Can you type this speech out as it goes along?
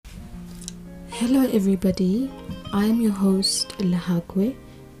Hello everybody, I am your host Lahakwe,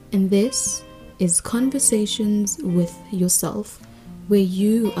 and this is Conversations with Yourself, where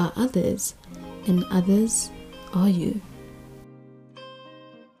you are others and others are you.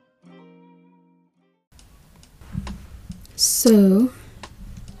 So,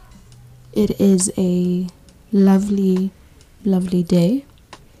 it is a lovely day.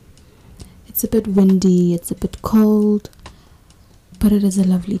 It's a bit windy, it's a bit cold, but it is a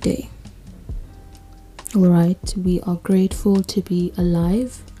lovely day. Alright, we are grateful to be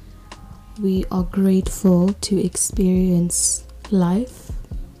alive. We are grateful to experience life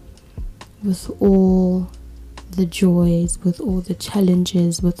with all the joys, with all the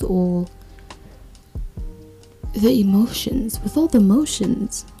challenges, with all the emotions, with all the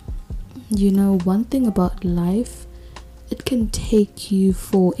motions. You know, one thing about life, it can take you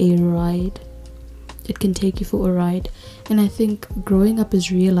for a ride. And I think growing up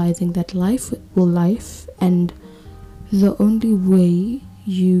is realizing that life will life, and the only way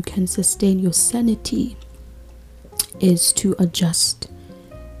you can sustain your sanity is to adjust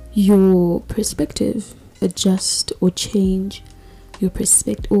your perspective, adjust or change your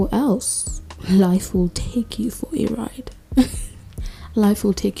perspective, or else life will take you for a ride. Life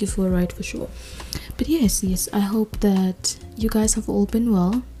will take you for a ride for sure. But yes, I hope that you guys have all been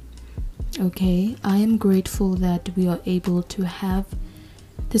well. Okay, I am grateful that we are able to have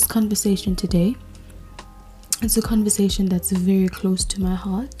this conversation today. It's a conversation that's very close to my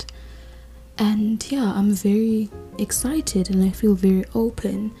heart, and yeah, I'm very excited and I feel very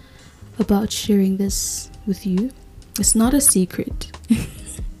open about sharing this with you. It's not a secret,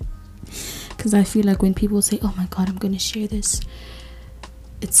 because I feel like when people say, oh my god, I'm gonna share this,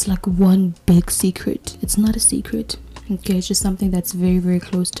 it's like one big secret. It's not a secret. Okay, it's just something that's very, very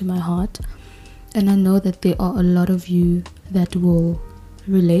close to my heart, and I know that there are a lot of you that will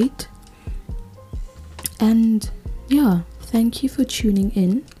relate. And yeah, thank you for tuning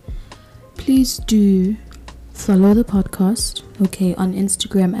in. Please do follow the podcast, okay, on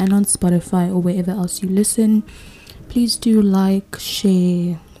Instagram and on Spotify or wherever else you listen. Please do like,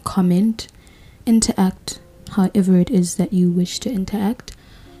 share, comment, interact however it is that you wish to interact.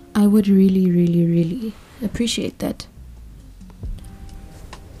 I would really appreciate that.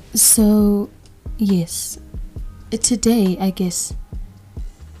 So yes, today I guess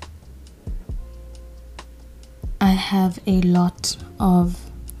I have a lot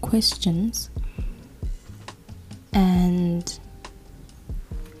of questions, and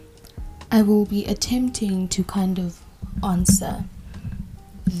I will be attempting to kind of answer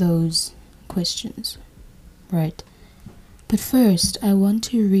those questions, right? But first, I want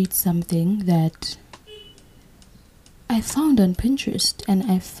to read something that I found on Pinterest,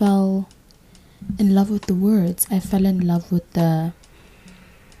 and I fell in love with the words. I fell in love with the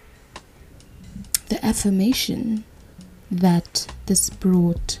affirmation that this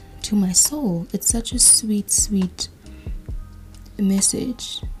brought to my soul. It's such a sweet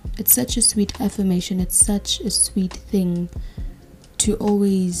message. It's such a sweet affirmation. It's such a sweet thing to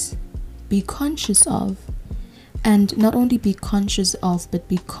always be conscious of. And not only be conscious of, but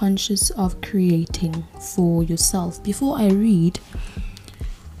be conscious of creating for yourself. Before I read,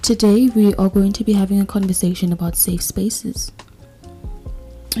 today we are going to be having a conversation about safe spaces.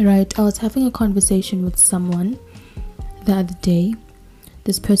 Right, I was having a conversation with someone the other day.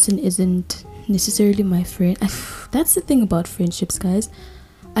 This person isn't necessarily my friend. That's the thing about friendships, guys.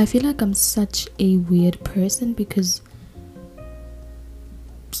 I feel like I'm such a weird person because,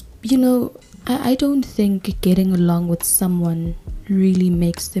 you know, I don't think getting along with someone really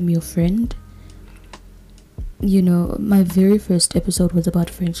makes them your friend. You know, my very first episode was about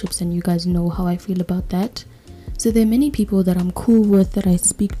friendships, and you guys know how I feel about that. So there are many people that I'm cool with, that I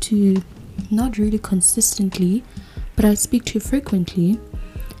speak to not really consistently, but I speak to frequently,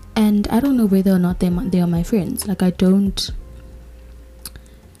 and I don't know whether or not they are my friends. Like, I don't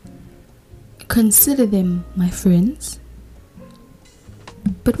consider them my friends,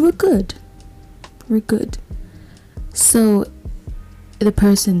 but we're good. So the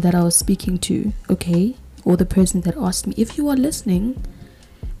person that I was speaking to, okay, or the person that asked me, if you are listening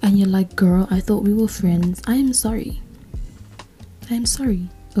and you're like, girl, I thought we were friends, I am sorry.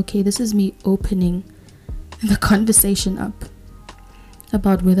 Okay, this is me opening the conversation up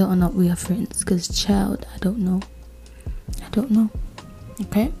about whether or not we are friends, because child, I don't know.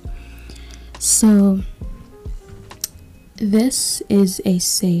 Okay, so this is a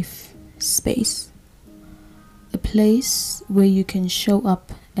safe space, a place where you can show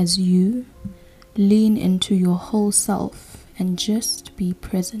up as you, lean into your whole self, and just be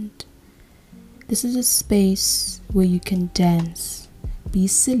present. This is a space where you can dance, be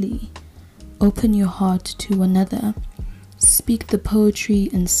silly, Open your heart to another. Speak the poetry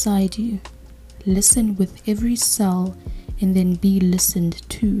inside you. Listen with every cell and then be listened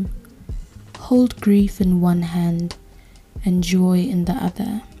to. Hold grief in one hand and joy in the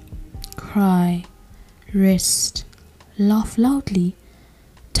other. Cry, rest, laugh loudly,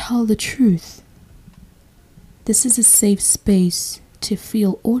 tell the truth. This is a safe space to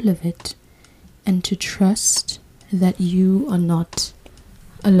feel all of it and to trust that you are not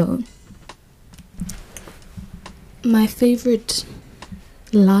alone. My favorite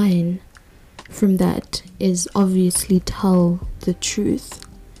line from that is obviously tell the truth.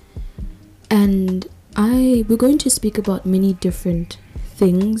 And we're going to speak about many different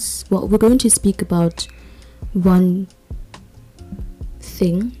things. Well, we're going to speak about one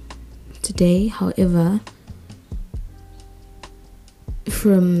thing today, however,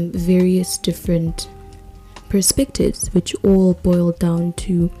 from various different perspectives, which all boil down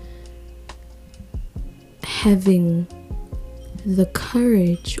to having the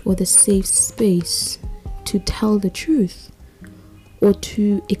courage or the safe space to tell the truth, or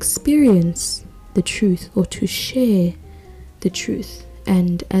to experience the truth, or to share the truth.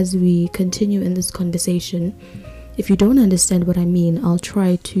 And as we continue in this conversation, if you don't understand what I mean, I'll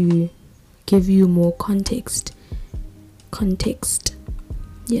try to give you more context.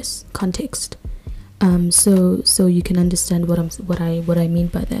 Yes, context. So you can understand what I mean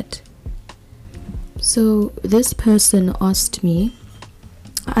by that. So this person asked me,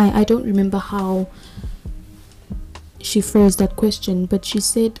 I don't remember how she phrased that question, but she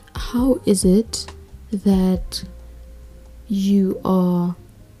said, how is it that you are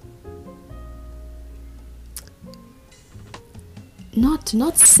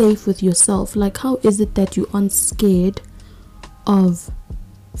not safe with yourself? Like, how is it that you aren't scared of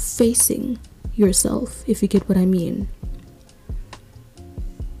facing yourself, if you get what I mean?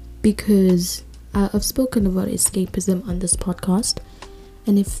 Because I've spoken about escapism on this podcast,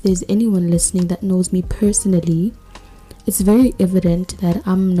 and if there's anyone listening that knows me personally, it's very evident that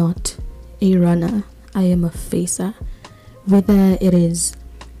I'm not a runner. I am a facer. Whether it is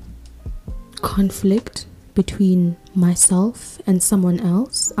conflict between myself and someone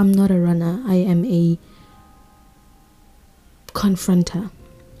else, I'm not a runner. I am a confronter.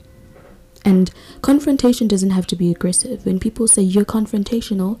 And confrontation doesn't have to be aggressive. When people say you're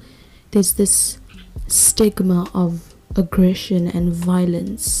confrontational, there's this stigma of aggression and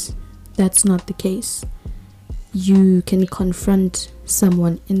violence. That's not the case. You can confront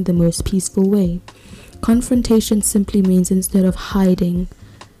someone in the most peaceful way. Confrontation simply means instead of hiding,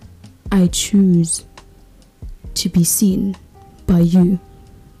 I choose to be seen by you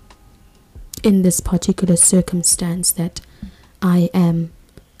in this particular circumstance that I am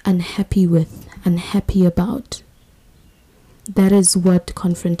unhappy with, unhappy about. That is what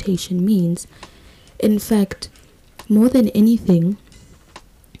confrontation means. In fact, more than anything,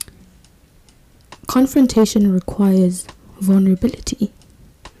 confrontation requires vulnerability.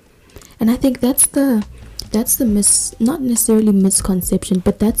 And I think that's the not necessarily misconception,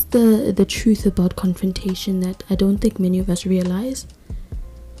 but that's the truth about confrontation that I don't think many of us realize.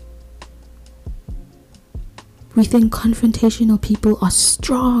 We think confrontational people are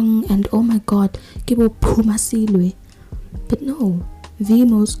strong and oh my god, but no, the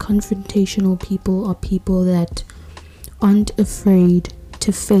most confrontational people are people that aren't afraid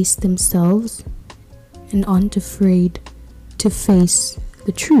to face themselves and aren't afraid to face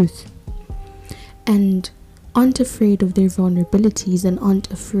the truth, and aren't afraid of their vulnerabilities, and aren't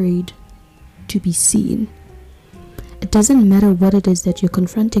afraid to be seen. It doesn't matter what it is that you're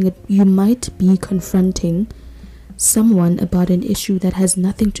confronting. You might be confronting someone about an issue that has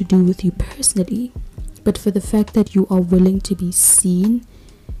nothing to do with you personally, but for the fact that you are willing to be seen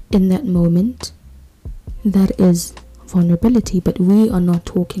in that moment, that is vulnerability. But we are not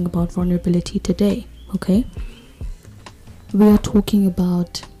talking about vulnerability today, okay? We are talking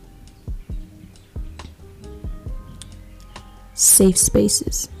about safe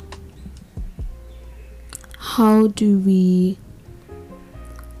spaces. How do we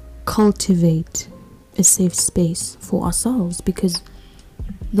cultivate a safe space for ourselves? Because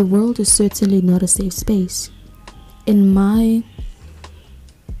the world is certainly not a safe space. In my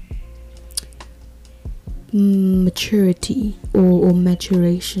maturity or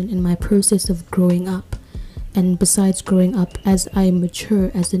maturation, in my process of growing up, and besides growing up, as I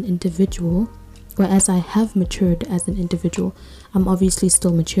mature as an individual, or as I have matured as an individual, I'm obviously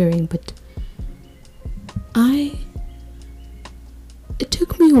still maturing, but it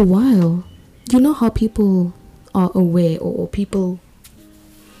took me a while. You know how people are aware, or people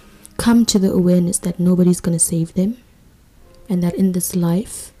come to the awareness that nobody's going to save them, and that in this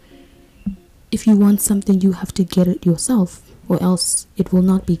life if you want something, you have to get it yourself, or else it will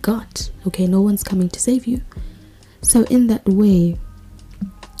not be got. Okay, no one's coming to save you. So in that way,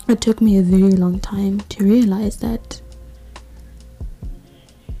 it took me a very long time to realize that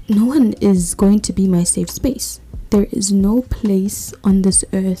no one is going to be my safe space. There is no place on this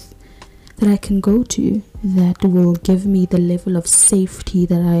earth that I can go to that will give me the level of safety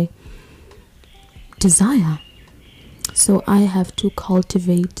that I desire. So I have to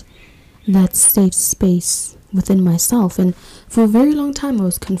cultivate that safe space within myself. And for a very long time, I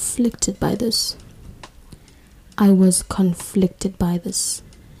was conflicted by this.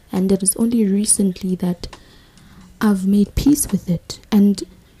 And it is only recently that I've made peace with it. And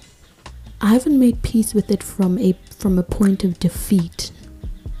I haven't made peace with it from a point of defeat.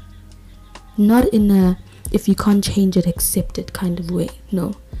 Not in a if you can't change it, accept it kind of way.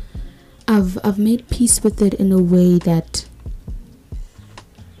 No. I've made peace with it in a way that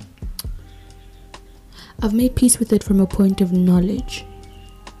I've made peace with it from a point of knowledge.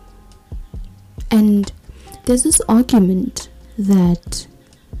 And there's this argument that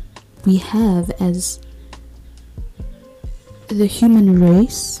we have as the human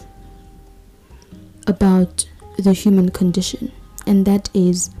race about the human condition, and that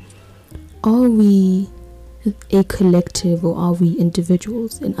is, are we a collective or are we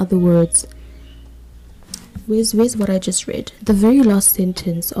individuals? In other words, where's what I just read? The very last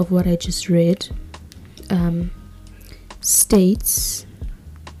sentence of what I just read states,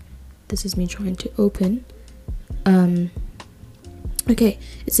 this is me trying to open, okay,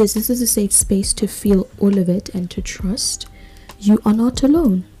 it says, this is a safe space to feel all of it and to trust you are not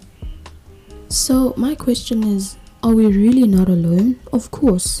alone. So my question is, are we really not alone? Of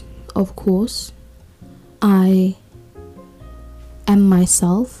course, I am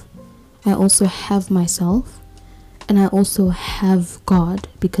myself. I also have myself, and I also have God,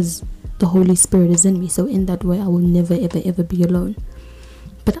 because the Holy Spirit is in me. So in that way, I will never ever be alone.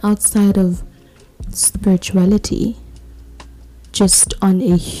 But outside of spirituality, just on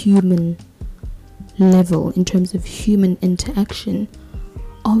a human level, in terms of human interaction,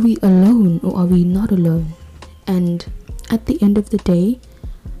 are we alone or are we not alone? And at the end of the day,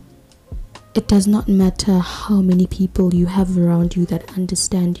 it does not matter how many people you have around you that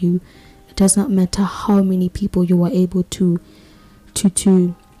understand you. It does not matter how many people you are able to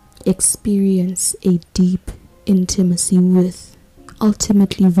experience a deep intimacy with.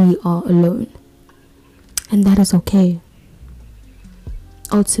 Ultimately, we are alone. And that is okay.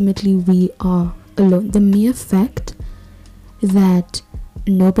 Ultimately, we are alone. The mere fact that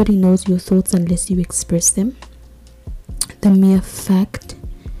nobody knows your thoughts unless you express them. The mere fact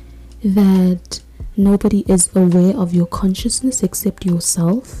that nobody is aware of your consciousness except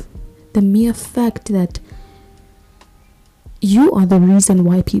yourself. The mere fact that you are the reason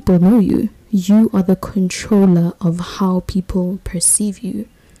why people know you. You are the controller of how people perceive you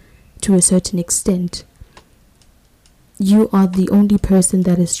to a certain extent. You are the only person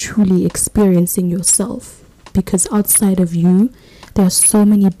that is truly experiencing yourself, because outside of you, there are so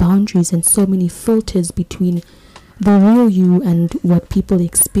many boundaries and so many filters between the real you and what people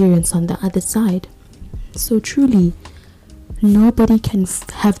experience on the other side. So truly, nobody can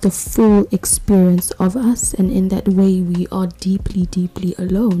have the full experience of us, and in that way we are deeply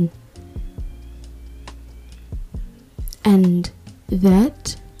alone. And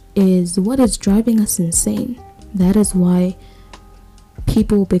that is what is driving us insane. That is why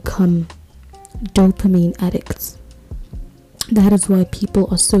people become dopamine addicts. That is why people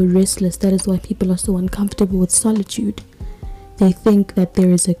are so restless. That is why people are so uncomfortable with solitude. They think that there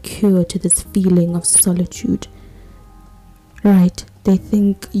is a cure to this feeling of solitude. Right? They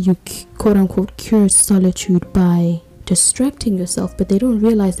think you quote unquote cure solitude by distracting yourself, but they don't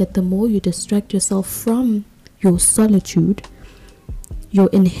realize that the more you distract yourself from your solitude, your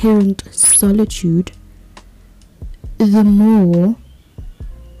inherent solitude, the more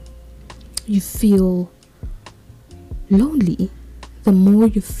you feel lonely, the more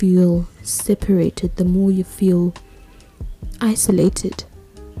you feel separated, the more you feel isolated.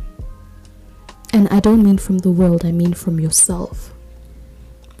 And I don't mean from the world, I mean from yourself.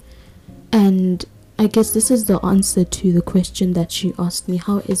 And I guess this is the answer to the question that she asked me: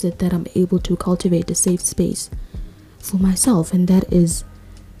 how is it that I'm able to cultivate a safe space for myself? And that is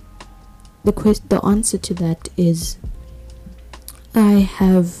the answer to that is, I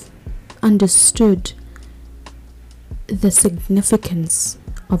have understood the significance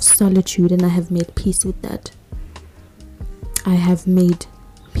of solitude, and I have made peace with that. I have made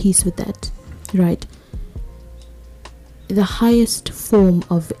peace with that, right? The highest form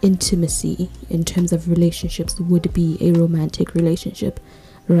of intimacy in terms of relationships would be a romantic relationship.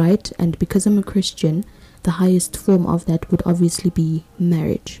 right? And because I'm a Christian, the highest form of that would obviously be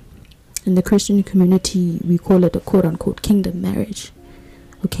marriage. In the Christian community, we call it a quote-unquote kingdom marriage.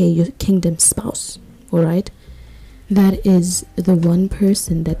 Okay, your kingdom spouse, all right? That is the one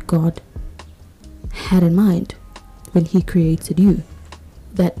person that God had in mind when he created you.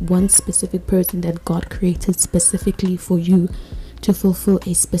 That one specific person that God created specifically for you to fulfill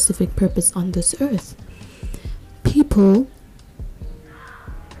a specific purpose on this earth. People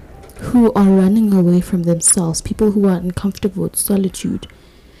who are running away from themselves, people who are uncomfortable with solitude,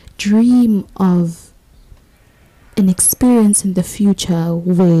 dream of an experience in the future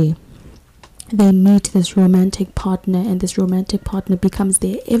where they meet this romantic partner and this romantic partner becomes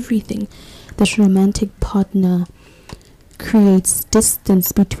their everything. This romantic partner creates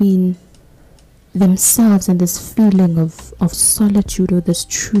distance between themselves and this feeling of solitude, or this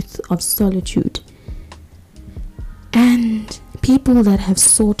truth of solitude. And people that have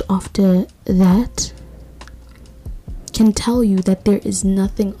sought after that can tell you that there is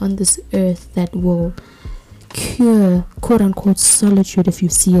nothing on this earth that will cure quote-unquote solitude if you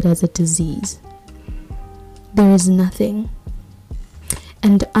see it as a disease. There is nothing.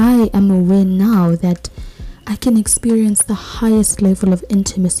 And I am aware now that I can experience the highest level of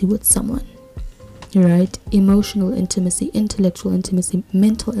intimacy with someone, right? Emotional intimacy, intellectual intimacy,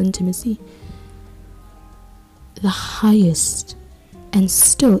 mental intimacy, the highest. And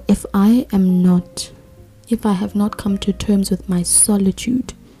still, if I have not come to terms with my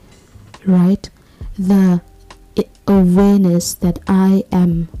solitude, right, the awareness that I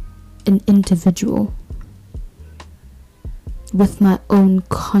am an individual with my own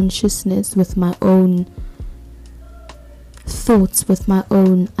consciousness, with my own thoughts, with my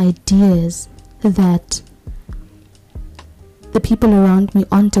own ideas that the people around me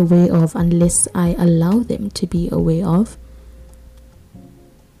aren't aware of unless I allow them to be aware of.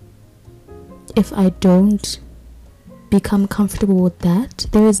 If I don't become comfortable with that,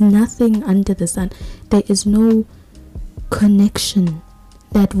 there is nothing under the sun. There is no connection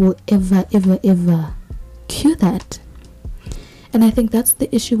that will ever cure that. And I think that's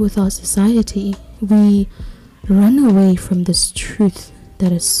the issue with our society. We run away from this truth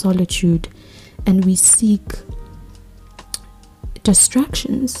that is solitude, and we seek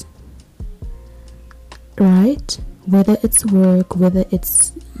distractions, right? Whether it's work, whether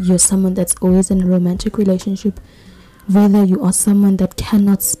it's you're someone that's always in a romantic relationship, whether you are someone that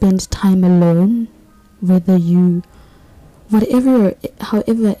cannot spend time alone, whether you, however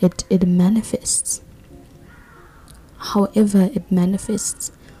it manifests,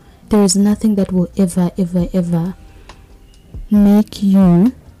 there is nothing that will ever make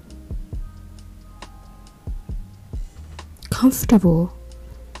you comfortable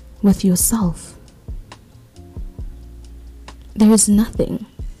with yourself. There is nothing.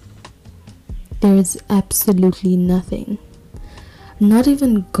 There is absolutely nothing. Not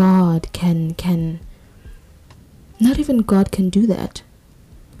even God can do that.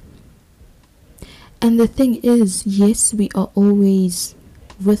 And the thing is, yes, we are always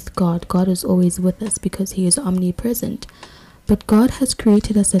with God. God is always with us because he is omnipresent. But God has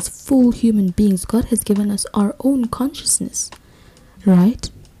created us as full human beings. God has given us our own consciousness,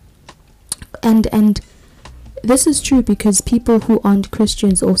 right? And this is true because people who aren't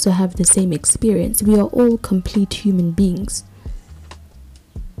Christians also have the same experience. We are all complete human beings,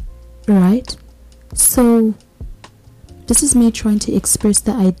 right? So this is me trying to express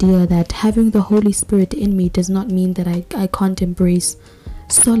the idea that having the Holy Spirit in me does not mean that I can't embrace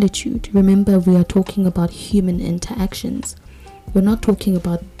solitude. Remember, we are talking about human interactions. We're not talking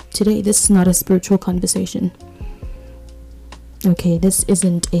about today. This is not a spiritual conversation. Okay, this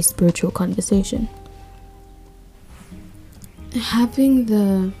isn't a spiritual conversation. Having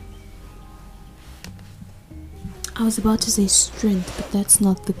the, I was about to say strength, but that's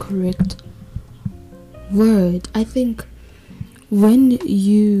not the correct word. I think when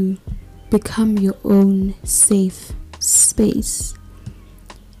you become your own safe space,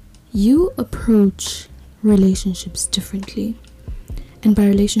 you approach relationships differently. And by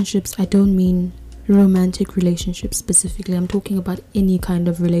relationships, I don't mean romantic relationships specifically. I'm talking about any kind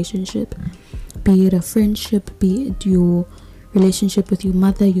of relationship, be it a friendship, be it your relationship with your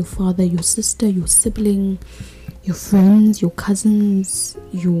mother, your father, your sister, your sibling, your friends, your cousins,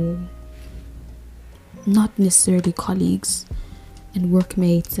 your not necessarily colleagues and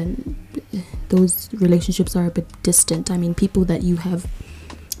workmates, and those relationships are a bit distant. I mean, people that you have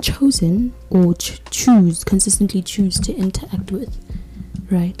chosen or consistently choose to interact with,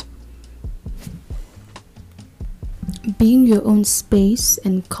 right? Being your own space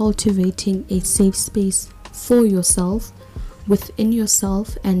and cultivating a safe space for yourself within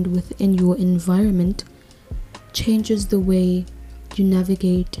yourself and within your environment changes the way you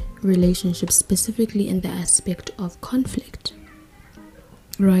navigate relationships, specifically in the aspect of conflict,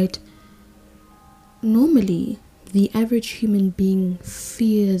 right? Normally, the average human being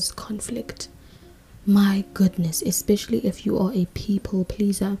fears conflict. My goodness, especially if you are a people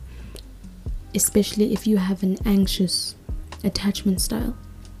pleaser, especially if you have an anxious attachment style,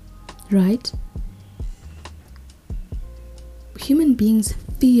 right? Human beings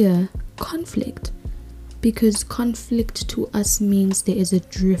fear conflict because conflict to us means there is a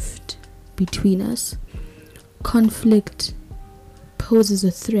drift between us. Conflict poses a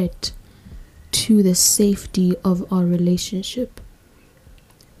threat to the safety of our relationship,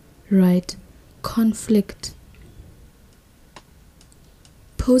 right? Conflict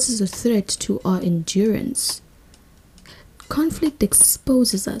poses a threat to our endurance. Conflict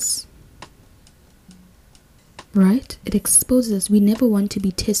exposes us, right? It exposes us. We never want to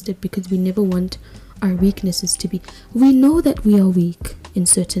be tested because we never want our weaknesses to be. We know that we are weak in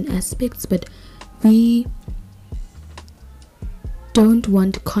certain aspects, but we don't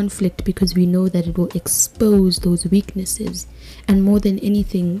want conflict because we know that it will expose those weaknesses. And more than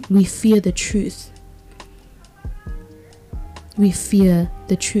anything, we fear the truth. We fear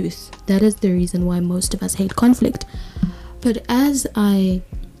the truth. That is the reason why most of us hate conflict. But as I'm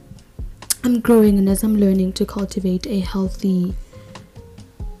growing and as I'm learning to cultivate a healthy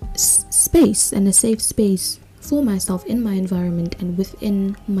space and a safe space for myself in my environment and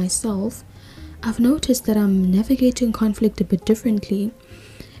within myself, I've noticed that I'm navigating conflict a bit differently.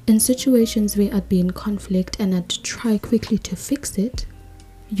 In situations where I'd be in conflict and I'd try quickly to fix it,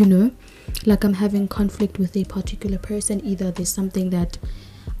 like I'm having conflict with a particular person. Either there's something that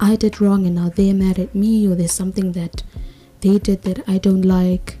I did wrong and now they're mad at me, or there's something that they did that I don't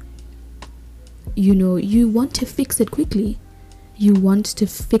like. You want to fix it quickly. You want to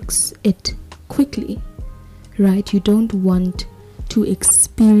fix it quickly, right? You don't want to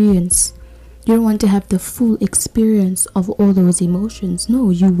have the full experience of all those emotions. No,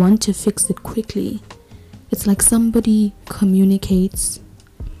 you want to fix it quickly. It's like somebody communicates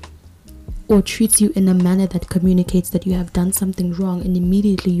or treats you in a manner that communicates that you have done something wrong, and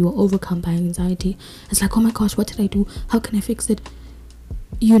immediately you are overcome by anxiety. It's like, oh my gosh, what did I do? How can I fix it?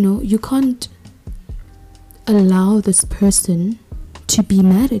 You can't allow this person to be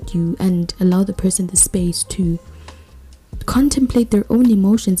mad at you and allow the person the space to contemplate their own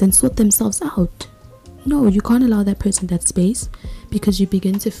emotions and sort themselves out. No, you can't allow that person that space, because you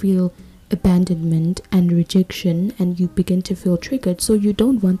begin to feel abandonment and rejection and you begin to feel triggered. So you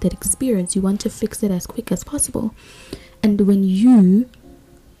don't want that experience. You want to fix it as quick as possible. And when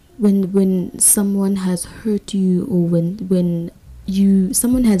someone has hurt you, or when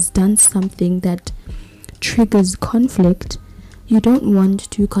someone has done something that triggers conflict, you don't want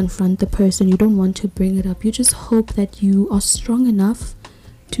to confront the person. You don't want to bring it up. You just hope that you are strong enough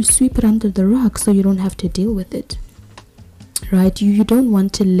to sweep it under the rug so you don't have to deal with it, right? You don't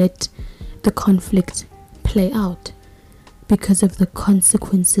want to let the conflict play out because of the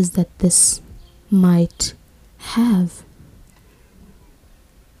consequences that this might have,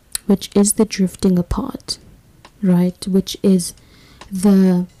 which is the drifting apart, right? Which is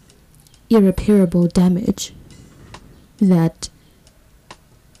the irreparable damage that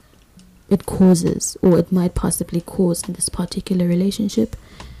it causes, or it might possibly cause, in this particular relationship,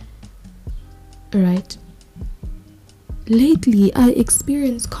 right? Lately, I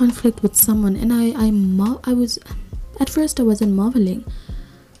experienced conflict with someone, and I was, at first I wasn't marveling.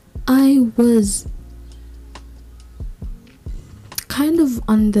 I was kind of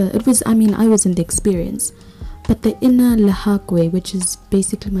I was in the experience, but the inner lahakwe, which is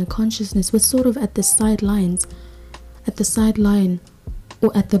basically my consciousness, was sort of at the sideline,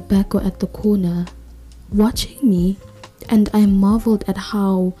 or at the back, or at the corner, watching me. And I marveled at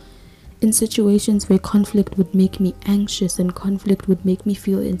how, in situations where conflict would make me anxious, and conflict would make me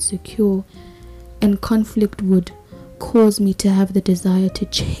feel insecure, and conflict would cause me to have the desire to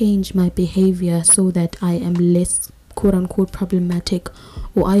change my behavior so that I am less quote-unquote problematic,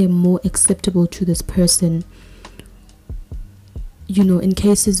 or I am more acceptable to this person. In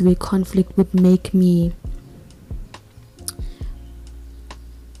cases where conflict would make me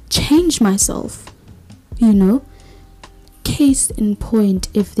change myself, case in point,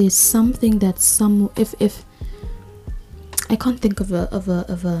 if there's something that if I can't think of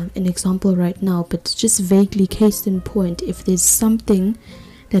an example right now, but just vaguely, case in point, if there's something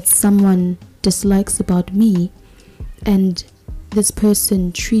that someone dislikes about me, and this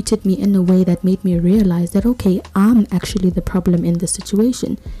person treated me in a way that made me realize that, okay, I'm actually the problem in this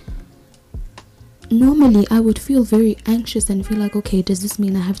situation, normally I would feel very anxious and feel like, okay, does this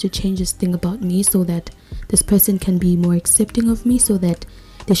mean I have to change this thing about me so that this person can be more accepting of me, so that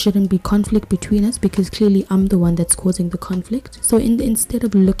there shouldn't be conflict between us, because clearly I'm the one that's causing the conflict. So instead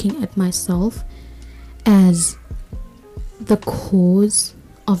of looking at myself as the cause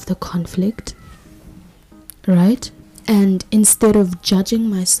of the conflict, right, and instead of judging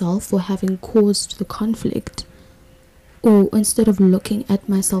myself for having caused the conflict, or instead of looking at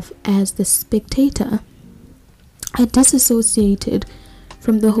myself as the spectator, I disassociated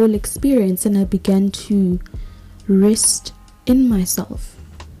from the whole experience, and I began to rest in myself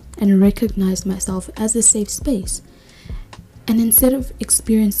and recognize myself as a safe space. And instead of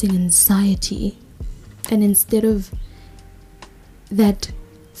experiencing anxiety, and instead of that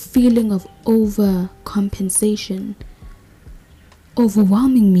feeling of overcompensation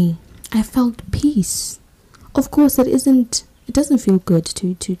overwhelming me, I felt peace. Of course, it doesn't feel good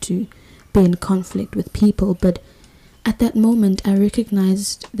to be in conflict with people, but at that moment I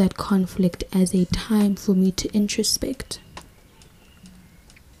recognized that conflict as a time for me to introspect.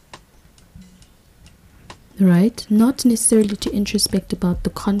 Right? Not necessarily to introspect about the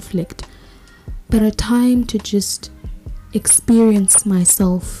conflict, but a time to just experience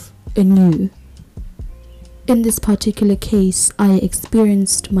myself anew. In this particular case, I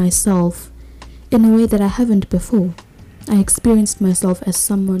experienced myself in a way that I haven't before. I experienced myself as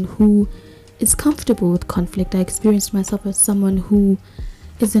someone who is comfortable with conflict. I experienced myself as someone who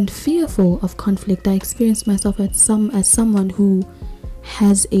isn't fearful of conflict. I experienced myself as someone who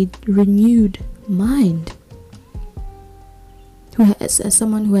has a renewed mind, as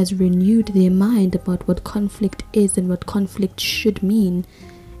someone who has renewed their mind about what conflict is and what conflict should mean,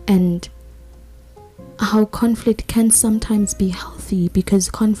 and how conflict can sometimes be healthy, because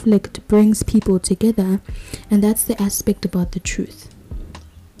conflict brings people together, and that's the aspect about the truth,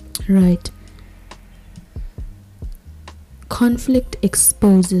 right? Conflict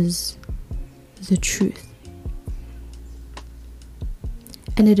exposes the truth,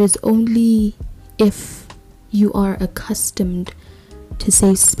 and it is only if you are accustomed to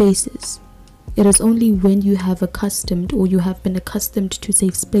safe spaces, it is only when you have accustomed, or you have been accustomed to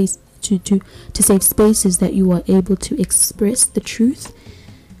safe space, to safe spaces, that you are able to express the truth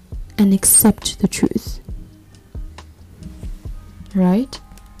and accept the truth, right?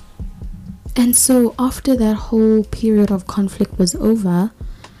 And so after that whole period of conflict was over,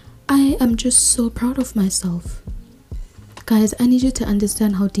 I am just so proud of myself. Guys, I need you to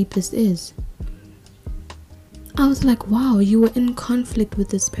understand how deep this is. I was like, wow, you were in conflict with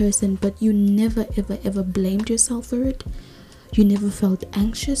this person, but you never ever blamed yourself for it. You never felt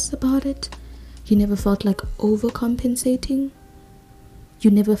anxious about it. You never felt like overcompensating. You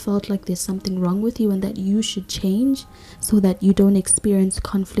never felt like there's something wrong with you and that you should change so that you don't experience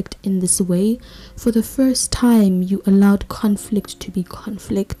conflict in this way. For the first time, you allowed conflict to be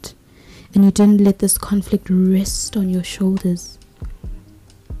conflict, and you didn't let this conflict rest on your shoulders.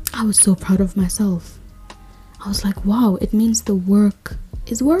 I was so proud of myself. I was like, wow, it means the work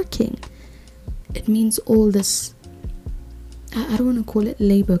is working. It means all this, I don't want to call it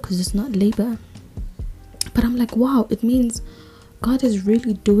labor because it's not labor, but I'm like, wow, it means God is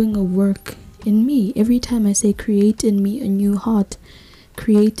really doing a work in me. Every time I say, create in me a new heart,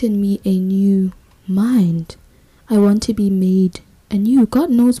 create in me a new mind, I want to be made anew.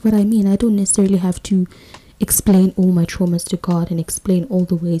 God knows what I mean. I don't necessarily have to explain all my traumas to God and explain all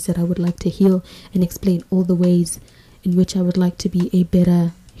the ways that I would like to heal and explain all the ways in which I would like to be a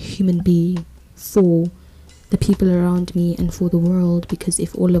better human being for the people around me and for the world, because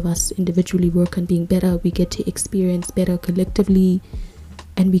if all of us individually work on being better, we get to experience better collectively,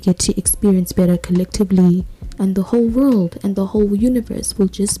 and we get to experience better collectively, and the whole world and the whole universe will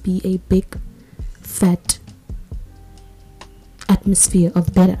just be a big fat atmosphere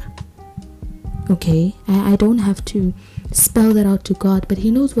of better. Okay, I don't have to spell that out to God, but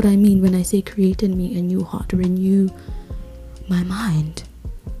He knows what I mean when I say create in me a new heart, renew my mind.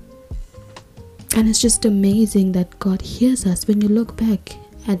 And it's just amazing that God hears us. When you look back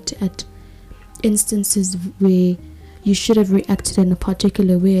at instances where you should have reacted in a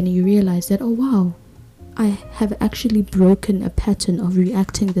particular way, and you realize that, oh wow, I have actually broken a pattern of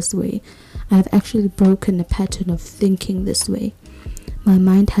reacting this way. I have actually broken a pattern of thinking this way. My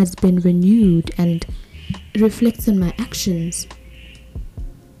mind has been renewed, and it reflects on my actions.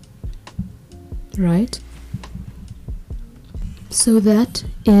 Right? So that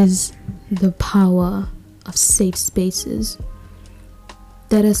is the power of safe spaces.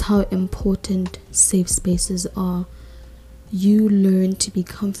 That is how important safe spaces are. You learn to be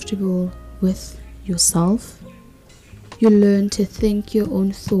comfortable with yourself. You learn to think your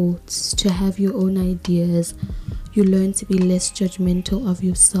own thoughts, to have your own ideas. You learn to be less judgmental of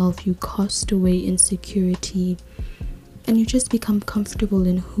yourself. You cast away insecurity, and you just become comfortable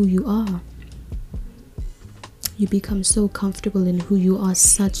in who you are. You become so comfortable in who you are,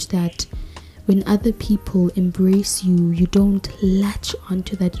 such that when other people embrace you, you don't latch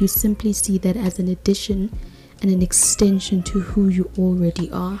onto that. You simply see that as an addition and an extension to who you already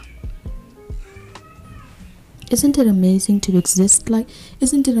are. Isn't it amazing to exist like?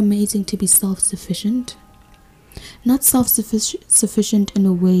 Isn't it amazing to be self-sufficient? Not self-sufficient in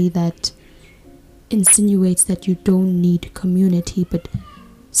a way that insinuates that you don't need community, but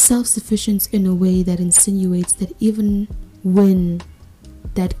self-sufficient in a way that insinuates that even when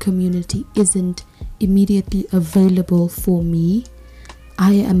that community isn't immediately available for me,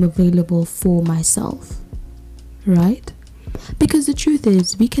 I am available for myself, right? Because the truth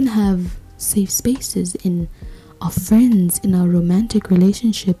is, we can have safe spaces in our friends, in our romantic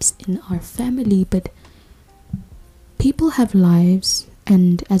relationships, in our family, but people have lives,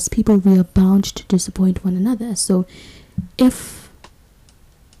 and as people we are bound to disappoint one another. So if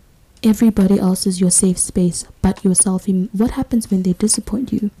everybody else is your safe space but yourself, what happens when they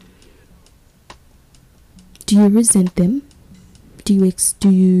disappoint you? Do you resent them? Do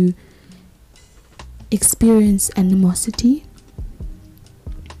you experience animosity?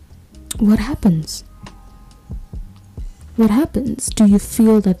 What happens? What happens? Do you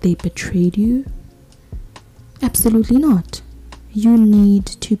feel that they betrayed you? Absolutely not. You need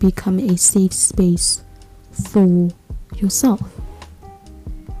to become a safe space for yourself.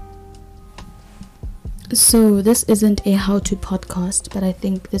 So this isn't a how-to podcast, but I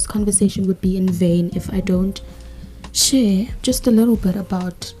think this conversation would be in vain if I don't share just a little bit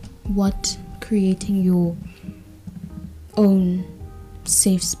about what creating your own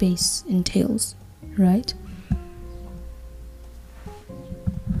safe space entails, right?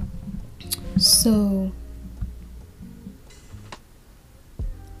 So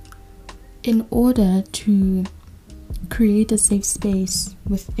in order to create a safe space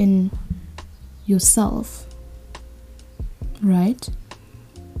within yourself, right,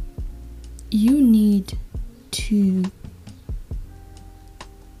 you need to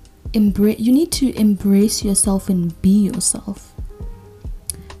embrace yourself and be yourself.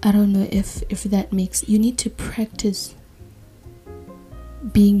 I don't know if that makes, you need to practice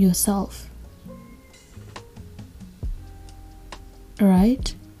being yourself,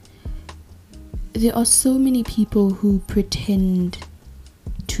 right? There are so many people who pretend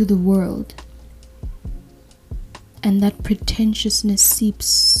to the world, and that pretentiousness seeps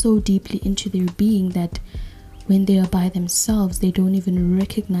so deeply into their being that when they are by themselves, they don't even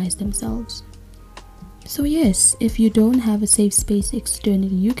recognize themselves. So yes, if you don't have a safe space externally,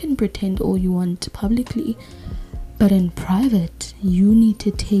 you can pretend all you want publicly, but in private, you need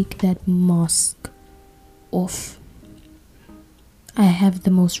to take that mask off. I have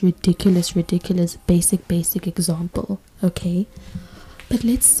the most ridiculous basic example, okay? But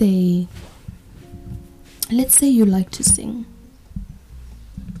let's say you like to sing,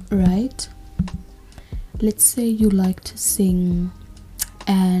 right? Let's say you like to sing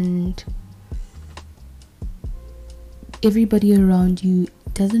and everybody around you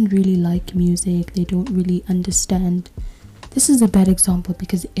doesn't really like music. They don't really understand. This is a bad example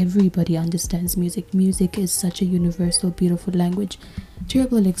because everybody understands music. Music is such a universal, beautiful language.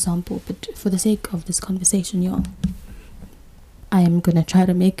 Terrible example, but for the sake of this conversation, y'all, I am gonna try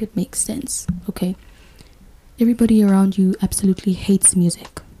to make it make sense, okay? Everybody around you absolutely hates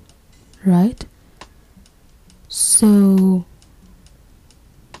music, right? So,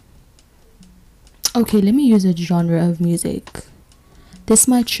 okay, let me use a genre of music. This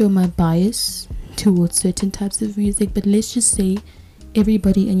might show my bias towards certain types of music, but let's just say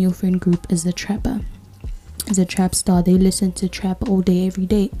everybody in your friend group is a trapper, is a trap star. They listen to trap all day, every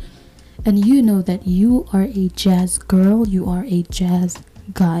day. And you know that you are a jazz girl, you are a jazz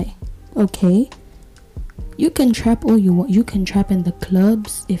guy, okay? You can trap all you want. You can trap in the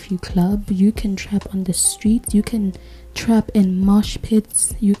clubs if you club. You can trap on the streets. You can trap in mosh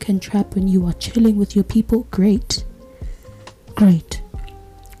pits. You can trap when you are chilling with your people. Great.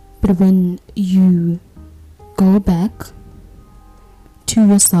 But when you go back to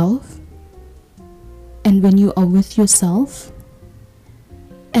yourself, and when you are with yourself,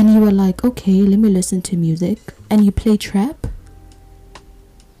 and you are like, okay, let me listen to music, and you play trap,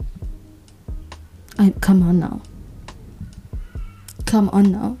 come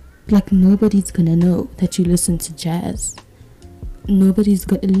on now, like nobody's gonna know that you listen to jazz. Nobody's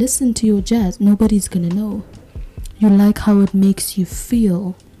gonna listen to your jazz. Nobody's gonna know. You like how it makes you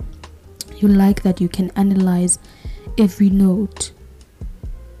feel. You like that you can analyze every note.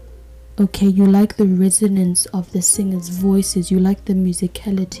 Okay, you like the resonance of the singers' voices, you like the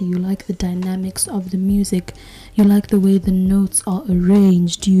musicality, you like the dynamics of the music, you like the way the notes are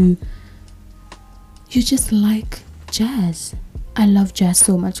arranged, you just like jazz. I love jazz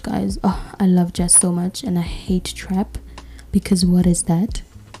so much, guys. Oh, I love jazz so much, and I hate trap, because what is that?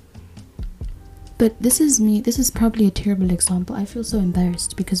 But this is me. This is probably a terrible example. I feel so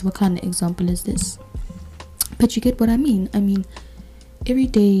embarrassed, because what kind of example is this? But you get what I mean. I mean, every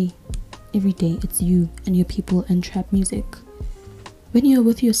day it's you and your people and trap music. When you're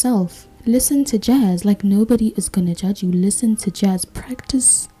with yourself, listen to jazz. Like, nobody is gonna judge you. Listen to jazz.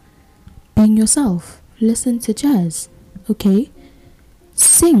 Practice being yourself. Listen to jazz. Okay?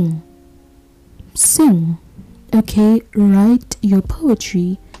 Sing. Okay? Write your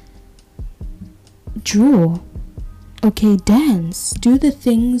poetry. Draw. Okay? Dance. Do the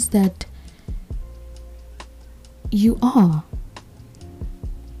things that you are,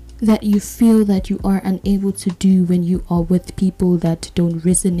 that you feel that you are unable to do when you are with people that don't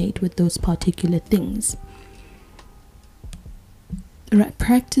resonate with those particular things. Right?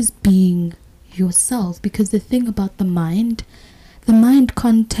 Practice being yourself, because the thing about the mind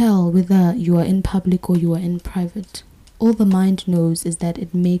can't tell whether you are in public or you are in private. All the mind knows is that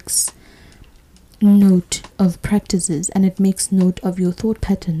it makes note of practices, and it makes note of your thought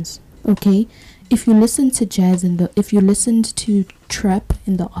patterns. Okay? If you listen to jazz if you listened to trap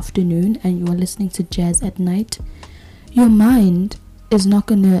in the afternoon and you are listening to jazz at night, your mind is not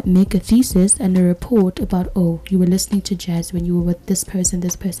gonna make a thesis and a report about, oh, you were listening to jazz when you were with this person,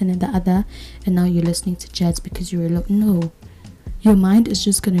 and the other, and now you're listening to jazz because you were alone. No. Your mind is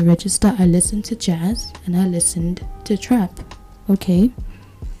just gonna register, I listened to jazz and I listened to trap. Okay?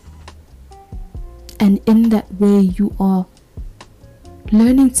 And in that way, you are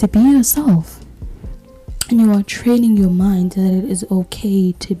learning to be yourself. And you are training your mind that it is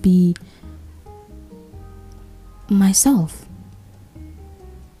okay to be myself.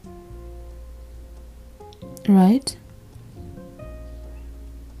 Right?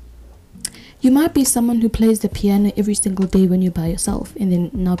 You might be someone who plays the piano every single day when you're by yourself, and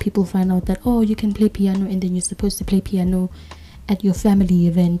then now people find out that, oh, you can play piano, and then you're supposed to play piano at your family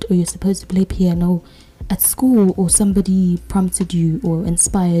event, or you're supposed to play piano at school, or somebody prompted you or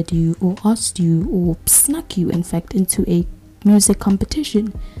inspired you or asked you or snuck you, in fact, into a music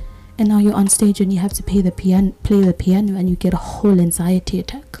competition, and now you're on stage and you have to play the piano and you get a whole anxiety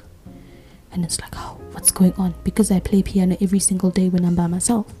attack, and it's like, oh, what's going on? Because I play piano every single day when I'm by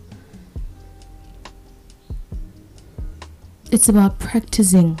myself. It's about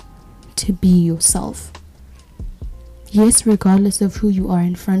practicing to be yourself. Yes, regardless of who you are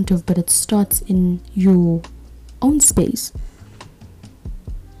in front of, but it starts in your own space.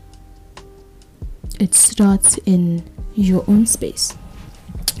 It starts in your own space.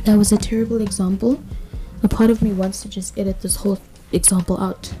 That was a terrible example. A part of me wants to just edit this whole example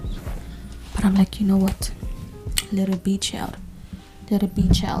out. But I'm like, you know what? Let it be, child. Let it be,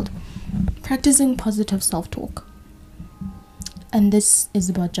 child. Practicing positive self-talk. And this is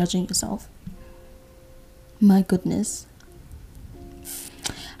about judging yourself. My goodness.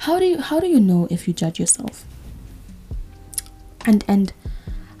 How do you know if you judge yourself? And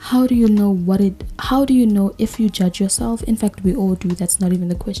how do you know if you judge yourself? In fact, we all do. That's not even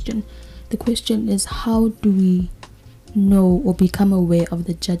the question. The question is, how do we know or become aware of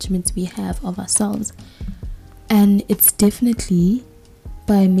the judgments we have of ourselves? And it's definitely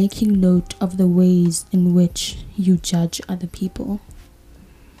by making note of the ways in which you judge other people.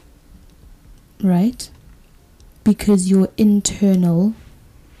 Right? Because your internal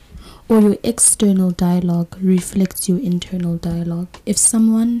or your external dialogue reflects your internal dialogue.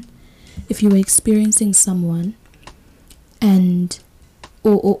 If you are experiencing someone and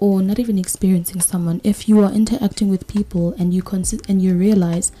or not even experiencing someone, if you are interacting with people and you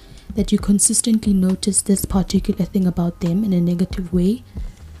realize that you consistently notice this particular thing about them in a negative way,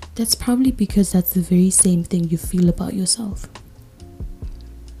 that's probably because that's the very same thing you feel about yourself.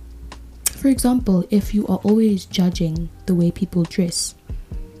 For example, if you are always judging the way people dress,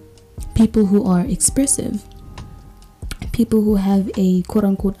 people who are expressive, people who have a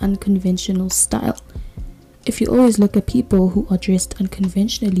quote-unquote unconventional style, if you always look at people who are dressed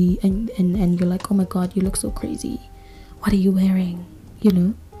unconventionally and you're like, oh my god, you look so crazy, what are you wearing,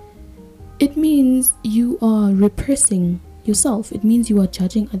 it means you are repressing yourself. It means you are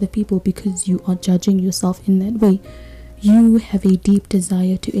judging other people because you are judging yourself in that way. You have a deep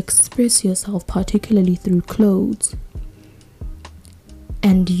desire to express yourself, particularly through clothes,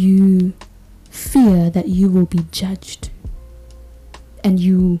 and you fear that you will be judged, and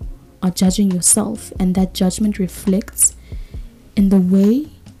you are judging yourself, and that judgment reflects in the way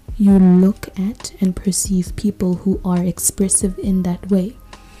you look at and perceive people who are expressive in that way.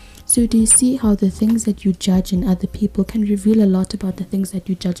 So do you see how the things that you judge in other people can reveal a lot about the things that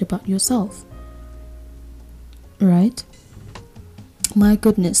you judge about yourself? Right? My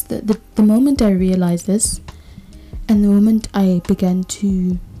goodness, the moment I realized this, and the moment I began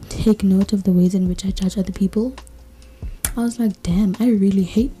to take note of the ways in which I judge other people, I was like, damn, I really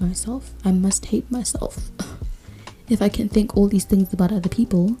hate myself. I must hate myself. If I can think all these things about other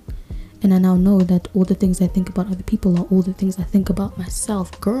people, and I now know that all the things I think about other people are all the things I think about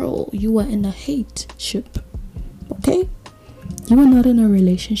myself. Girl, you are in a hate ship. Okay? You are not in a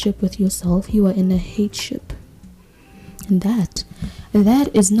relationship with yourself. You are in a hate ship. And that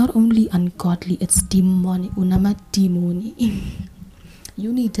is not only ungodly, it's demonic. Unama demoni.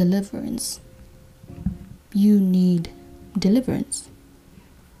 You need deliverance. You need deliverance.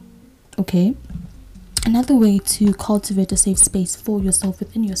 Okay? Another way to cultivate a safe space for yourself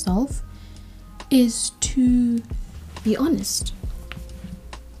within yourself is to be honest,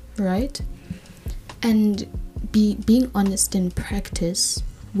 right? And being honest in practice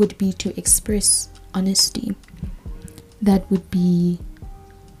would be to express honesty. That would be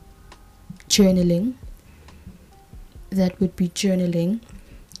journaling. That would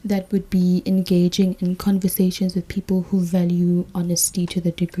be engaging in conversations with people who value honesty to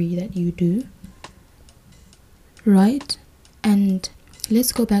the degree that you do, right? And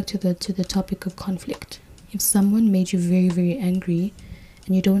let's go back to the topic of conflict. If someone made you very, very angry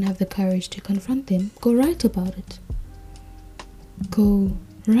and you don't have the courage to confront them, go write about it.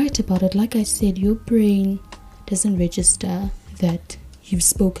 Like I said, your brain doesn't register that you've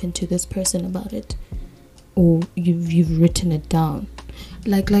spoken to this person about it, or you've written it down.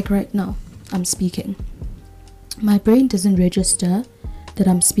 Like right now, I'm speaking. My brain doesn't register that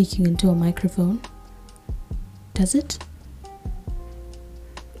I'm speaking into a microphone. Does it?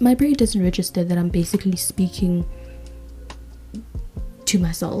 My brain doesn't register that I'm basically speaking to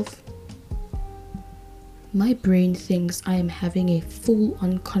myself. My brain thinks I am having a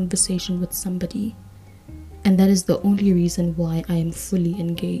full-on conversation with somebody, and that is the only reason why I am fully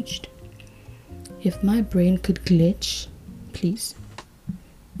engaged. If my brain could glitch, please,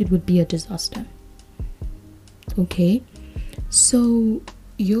 it would be a disaster. Okay? So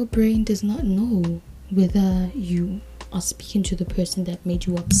your brain does not know whether you are speaking to the person that made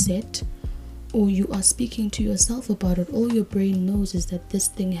you upset or you are speaking to yourself about it. All your brain knows is that this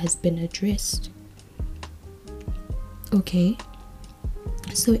thing has been addressed. Okay?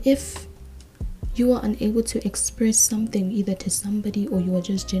 So if you are unable to express something either to somebody, or you are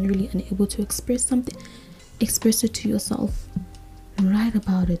just generally unable to express something, express it to yourself. Write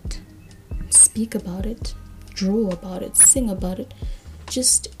about it, speak about it, draw about it, sing about it.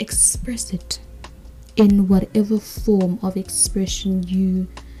 Just express it in whatever form of expression you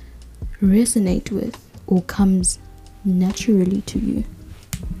resonate with or comes naturally to you,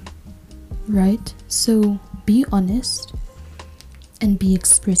 right? So be honest and be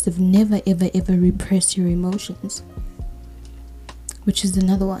expressive. Never ever ever repress your emotions, which is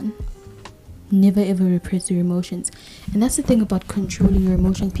another one. Never ever repress your emotions. And that's the thing about controlling your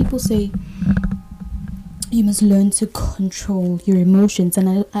emotions. People say you must learn to control your emotions,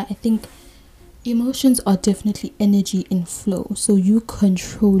 and I think emotions are definitely energy in flow. So you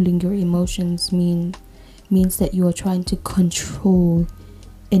controlling your emotions means that you are trying to control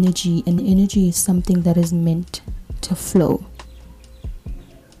energy, and energy is something that is meant to flow,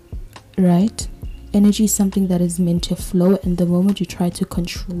 right? Energy is something that is meant to flow, and the moment you try to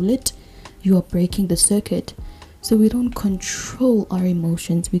control it, you are breaking the circuit. So we don't control our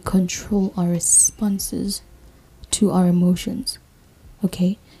emotions, we control our responses to our emotions.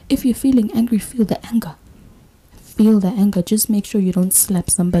 Okay? If you're feeling angry, feel the anger. Feel the anger. Just make sure you don't slap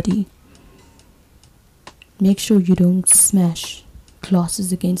somebody. Make sure you don't smash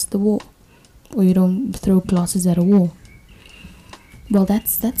glasses against the wall, or you don't throw glasses at a wall. Well,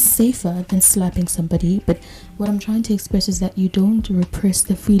 that's safer than slapping somebody. But what I'm trying to express is that you don't repress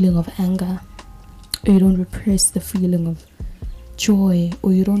the feeling of anger, or you don't repress the feeling of joy,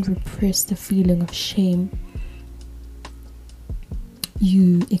 or you don't repress the feeling of shame.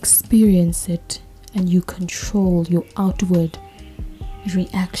 You experience it and you control your outward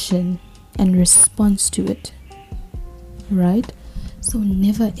reaction and response to it, right? So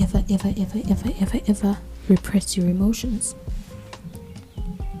never ever ever ever ever ever ever repress your emotions.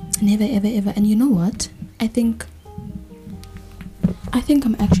 Never ever ever. And you know what, I think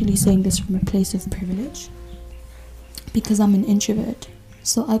I'm actually saying this from a place of privilege, because I'm an introvert.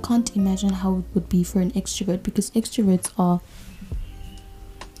 So I can't imagine how it would be for an extrovert, because extroverts are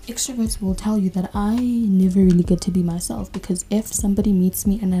extroverts will tell you that I never really get to be myself, because if somebody meets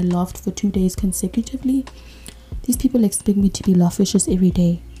me and I laughed for 2 days consecutively, these people expect me to be laughishes every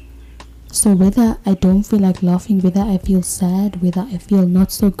day. So whether I don't feel like laughing, whether I feel sad, whether I feel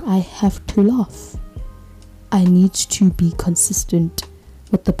not so, I have to laugh. I need to be consistent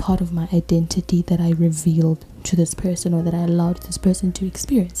with the part of my identity that I revealed to this person, or that I allowed this person to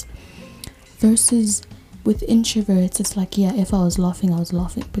experience. Versus with introverts, it's like, yeah, if I was laughing, I was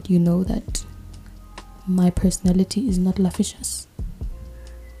laughing, but you know that my personality is not laughishes,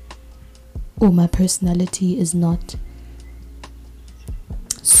 or my personality is not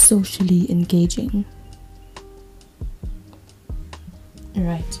socially engaging.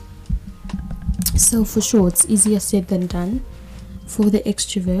 Right. So for sure, it's easier said than done for the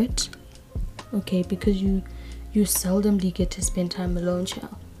extrovert, okay, because you seldomly get to spend time alone,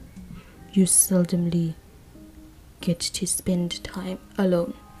 child. You seldomly get to spend time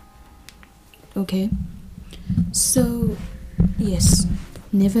alone, okay? So yes,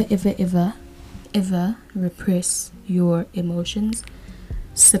 never ever ever ever repress your emotions,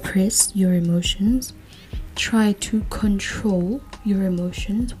 suppress your emotions, try to control your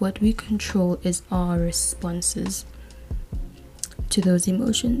emotions. What we control is our responses to those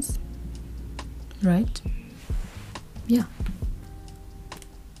emotions, right? Yeah.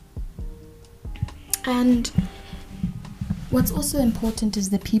 And what's also important is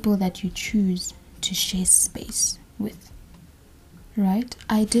the people that you choose to share space with, right?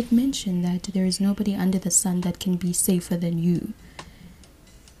 I did mention that there is nobody under the sun that can be safer than you,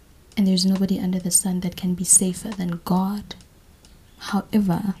 and there's nobody under the sun that can be safer than God.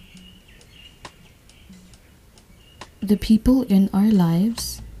 However, the people in our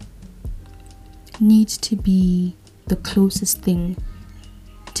lives need to be the closest thing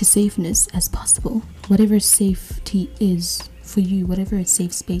to safeness as possible. Whatever safety is for you, whatever a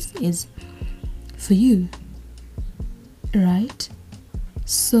safe space is for you, right?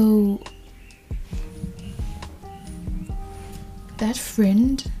 So that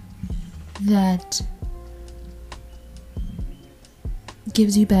friend that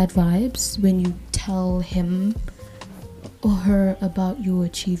gives you bad vibes when you tell him or her about your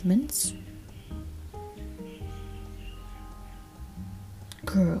achievements,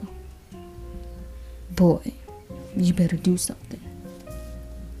 girl, boy, you better do something,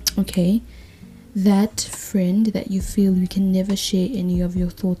 okay? That friend that you feel you can never share any of your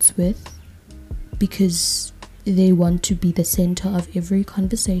thoughts with because they want to be the center of every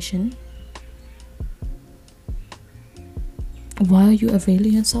conversation, why are you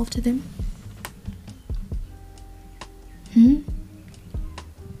availing yourself to them?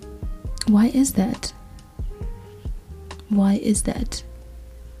 Why is that? Why is that?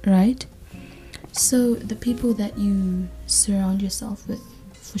 Right? So the people that you surround yourself with,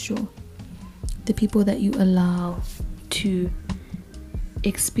 for sure, the people that you allow to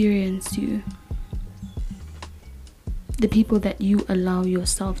experience you, the people that you allow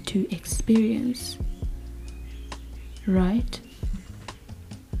yourself to experience, right?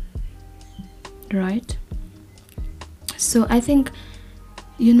 Right? So I think,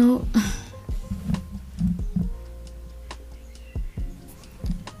 you know,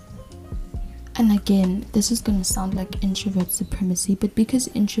 and again, this is going to sound like introvert supremacy, but because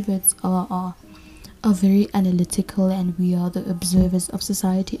introverts are very analytical and we are the observers of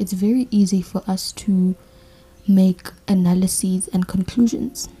society, it's very easy for us to make analyses and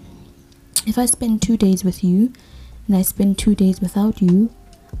conclusions. If I spend 2 days with you and I spend 2 days without you,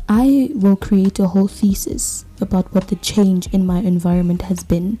 I will create a whole thesis about what the change in my environment has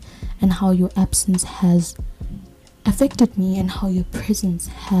been, and how your absence has affected me, and how your presence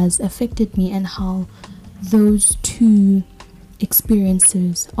has affected me, and how those two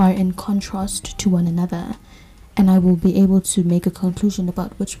experiences are in contrast to one another. And I will be able to make a conclusion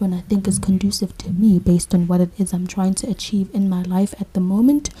about which one I think is conducive to me based on what it is I'm trying to achieve in my life at the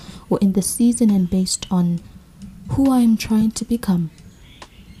moment or in the season, and based on who I am trying to become,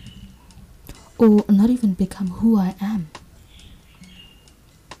 or not even become, who I am.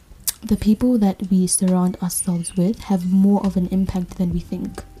 The people that we surround ourselves with have more of an impact than we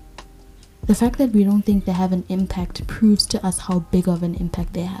think. The fact that we don't think they have an impact proves to us how big of an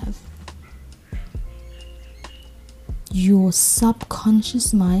impact they have. Your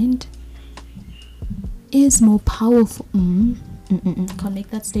subconscious mind is more powerful. Can't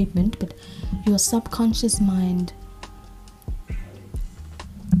make that statement, but your subconscious mind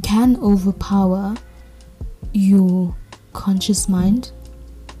can overpower your conscious mind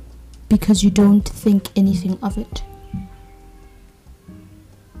because you don't think anything of it,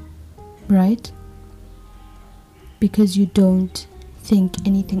 right? Because you don't think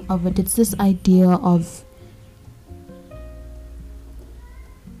anything of it. It's this idea of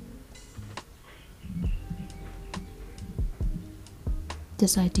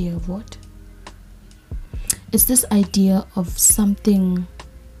what? It's this idea of something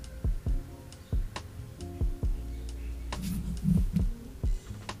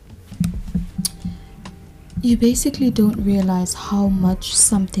you basically don't realize how much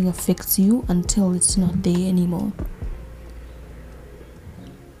something affects you until it's not there anymore.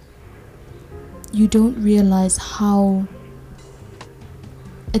 You don't realize how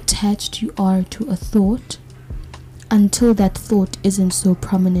attached you are to a thought until that thought isn't so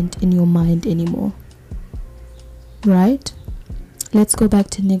prominent in your mind anymore. Right? Let's go back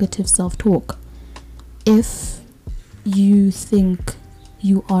to negative self-talk. If you think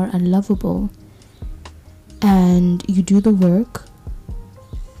you are unlovable and you do the work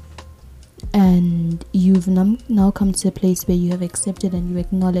and you've now come to a place where you have accepted and you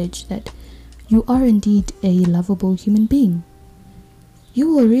acknowledge that you are indeed a lovable human being,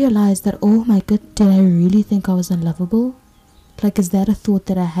 you will realize that, oh my god, did I really think I was unlovable? Like, is that a thought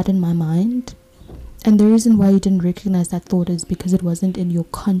that I had in my mind? And the reason why you didn't recognize that thought is because it wasn't in your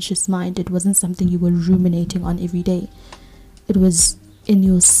conscious mind. It wasn't something you were ruminating on every day. It was in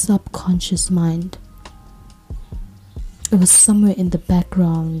your subconscious mind. It was somewhere in the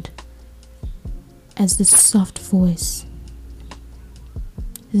background as this soft voice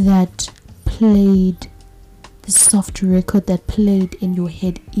that played, the soft record that played in your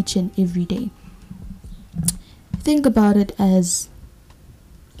head each and every day. Think about it as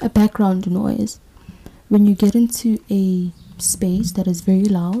a background noise. When you get into a space that is very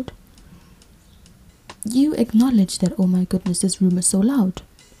loud, you acknowledge that, oh my goodness, this room is so loud.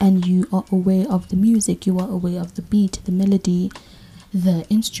 And you are aware of the music, you are aware of the beat, the melody, the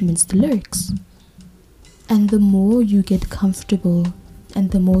instruments, the lyrics. And the more you get comfortable and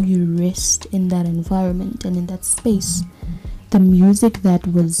the more you rest in that environment and in that space, the music that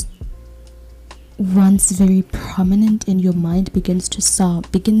was once very prominent in your mind begins to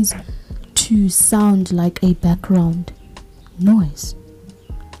sound like a background noise.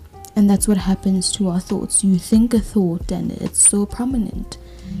 And that's what happens to our thoughts. You think a thought and it's so prominent,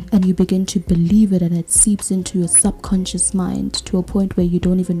 and you begin to believe it, and it seeps into your subconscious mind to a point where you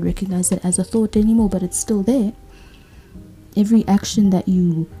don't even recognize it as a thought anymore, but it's still there. Every action that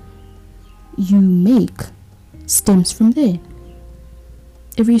you make stems from there.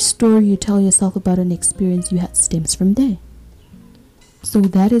 Every story you tell yourself about an experience you had stems from there. So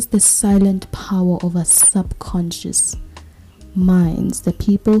that is the silent power of our subconscious minds. The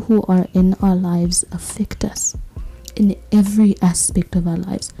people who are in our lives affect us in every aspect of our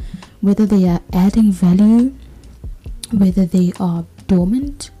lives, whether they are adding value, whether they are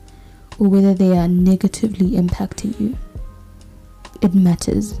dormant, or whether they are negatively impacting you. It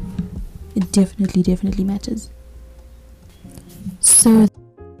matters. It definitely matters. So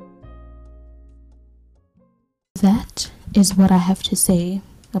that is what I have to say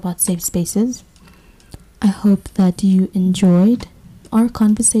about safe spaces. I hope that you enjoyed our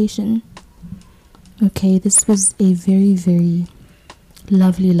conversation. Okay, this was a very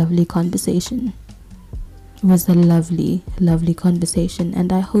lovely conversation. It was a lovely conversation,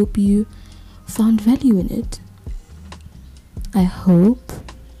 and I hope you found value in it. I hope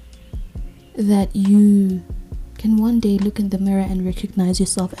that you can one day look in the mirror and recognize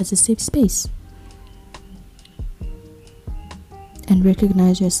yourself as a safe space, and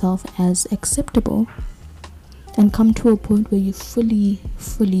recognize yourself as acceptable, and come to a point where you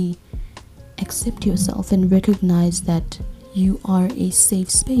fully accept yourself and recognize that you are a safe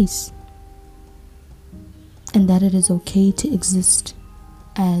space, and that it is okay to exist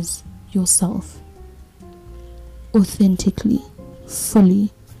as yourself, authentically,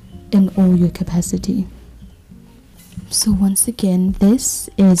 fully, in all your capacity. So once again, this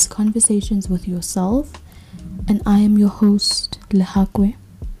is Conversations with Yourself, and I am your host, Lehakwe.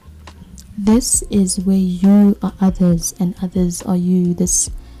 This is where you are others and others are you. This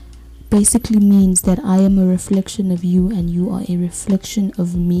basically means that I am a reflection of you and you are a reflection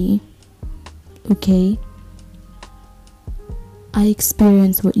of me. Okay? I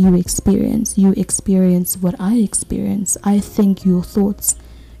experience what you experience. You experience what I experience. I think your thoughts.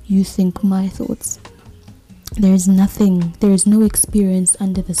 You think my thoughts. There is no experience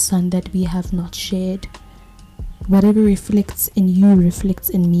under the sun that we have not shared. Whatever reflects in you reflects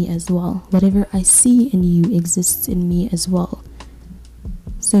in me as well. Whatever I see in you exists in me as well.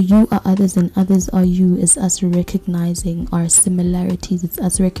 So you are others and others are you is us recognizing our similarities. It's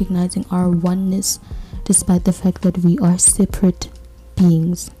us recognizing our oneness despite the fact that we are separate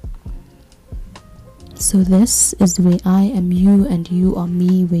beings. So this is where I am you and you are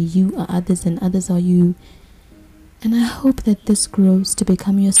me, where you are others and others are you. And I hope that this grows to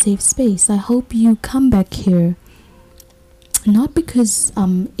become your safe space. I hope you come back here not because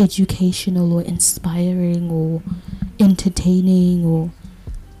I'm educational or inspiring or entertaining or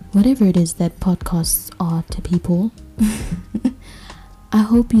whatever it is that podcasts are to people. I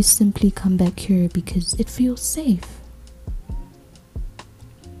hope you simply come back here because it feels safe.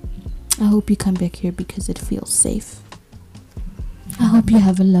 I hope you come back here because it feels safe. I hope you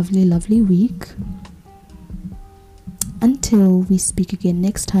have a lovely, lovely week. Until we speak again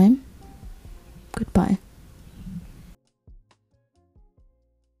next time, goodbye.